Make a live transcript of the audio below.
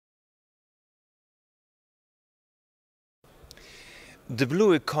The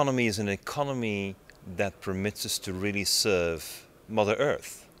blue economy is an economy that permits us to really serve Mother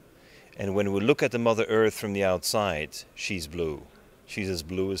Earth. And when we look at the Mother Earth from the outside, she's blue. She's as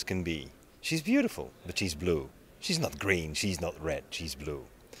blue as can be. She's beautiful, but she's blue. She's not green, she's not red, she's blue.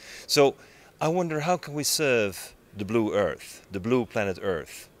 So I wonder, how can we serve the blue Earth, the blue planet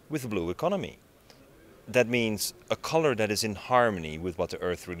Earth, with the blue economy? That means a color that is in harmony with what the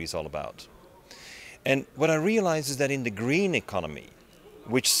Earth really is all about. And what I realize is that in the green economy,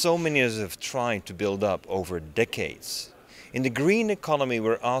 which so many of us have tried to build up over decades, in the green economy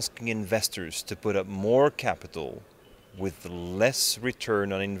we're asking investors to put up more capital with less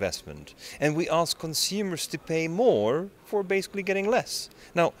return on investment, and we ask consumers to pay more for basically getting less.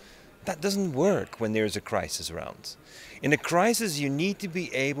 Now, that doesn't work when there's a crisis around. In a crisis you need to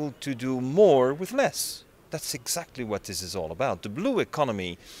be able to do more with less. That's exactly what this is all about. The blue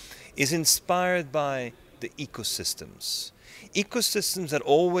economy is inspired by the ecosystems. Ecosystems that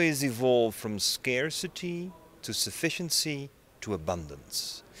always evolve from scarcity to sufficiency to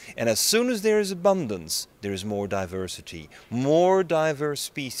abundance. And as soon as there is abundance, there is more diversity. More diverse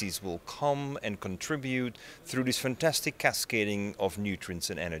species will come and contribute through this fantastic cascading of nutrients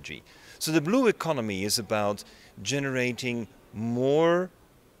and energy. So the blue economy is about generating more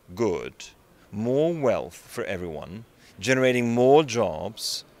good, more wealth for everyone, generating more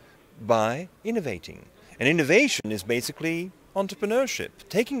jobs by innovating. And innovation is basically entrepreneurship,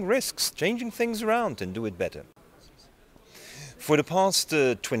 taking risks, changing things around and do it better. For the past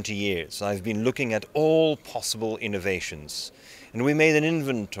 20 years, I've been looking at all possible innovations, and we made an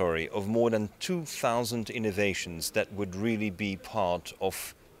inventory of more than 2,000 innovations that would really be part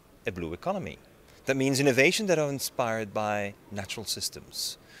of a blue economy. That means innovations that are inspired by natural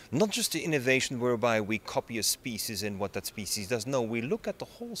systems. Not just the innovation whereby we copy a species and what that species does. No, we look at the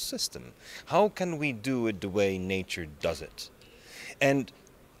whole system. How can we do it the way nature does it? And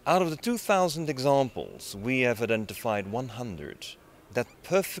out of the 2,000 examples, we have identified 100 that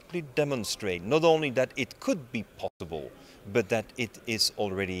perfectly demonstrate not only that it could be possible, but that it is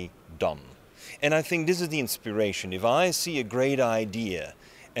already done. And I think this is the inspiration. If I see a great idea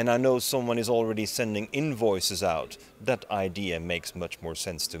and I know someone is already sending invoices out, that idea makes much more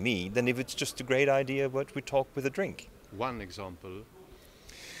sense to me than if it's just a great idea but we talk with a drink. One example.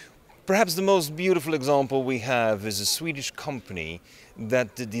 Perhaps the most beautiful example we have is a Swedish company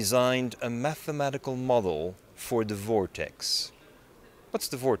that designed a mathematical model for the vortex. What's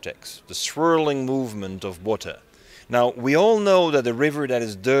the vortex? The swirling movement of water. Now, we all know that a river that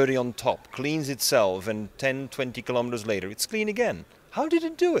is dirty on top cleans itself, and 10, 20 kilometers later it's clean again. How did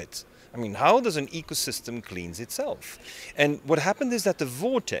it do it? I mean, how does an ecosystem cleanse itself? And what happened is that the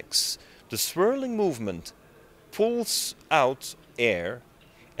vortex, the swirling movement, pulls out air,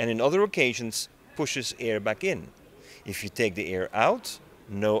 and in other occasions pushes air back in. If you take the air out,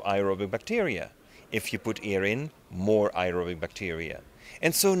 no aerobic bacteria. If you put air in, more aerobic bacteria.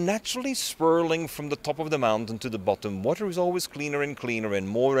 And so naturally swirling from the top of the mountain to the bottom, water is always cleaner and cleaner and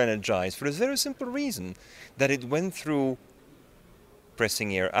more energized for this very simple reason that it went through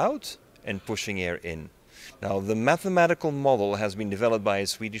pressing air out and pushing air in. Now, the mathematical model has been developed by a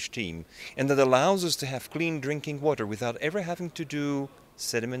Swedish team, and that allows us to have clean drinking water without ever having to do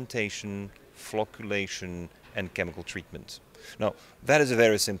sedimentation, flocculation, and chemical treatment. Now, that is a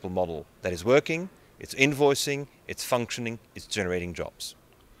very simple model that is working, it's invoicing, it's functioning, it's generating jobs.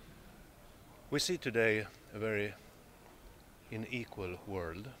 We see today a very unequal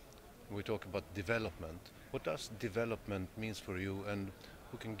world. We talk about development. What does development mean for you, and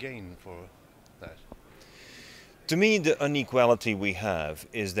who can gain for that? To me, the inequality we have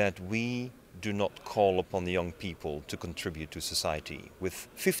is that we do not call upon the young people to contribute to society. With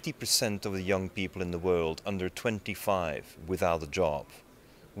 50% of the young people in the world under 25 without a job,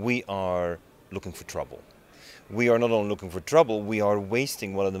 we are looking for trouble. We are not only looking for trouble, we are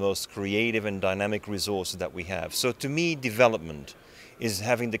wasting one of the most creative and dynamic resources that we have. So to me, development is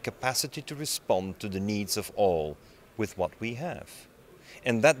having the capacity to respond to the needs of all with what we have.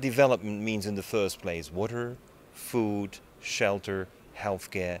 And that development means in the first place water, food, shelter,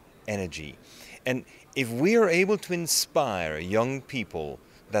 healthcare, energy. And if we are able to inspire young people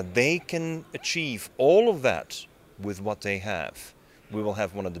that they can achieve all of that with what they have, we will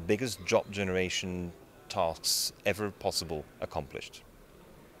have one of the biggest job generation tasks ever possible accomplished.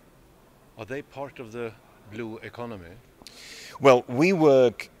 Are they part of the blue economy? Well, we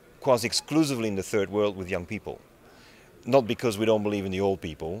work quasi exclusively in the third world with young people. Not because we don't believe in the old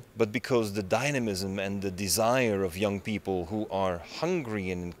people, but because the dynamism and the desire of young people who are hungry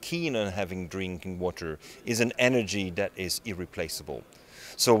and keen on having drinking water is an energy that is irreplaceable.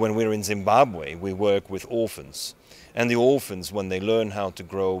 So when we're in Zimbabwe, we work with orphans. And the orphans, when they learn how to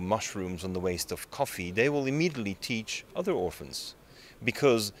grow mushrooms on the waste of coffee, they will immediately teach other orphans.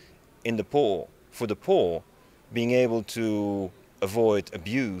 Because for the poor, being able to avoid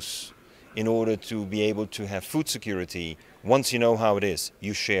abuse in order to be able to have food security, once you know how it is,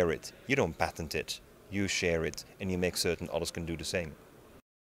 you share it. You don't patent it. You share it and you make certain others can do the same.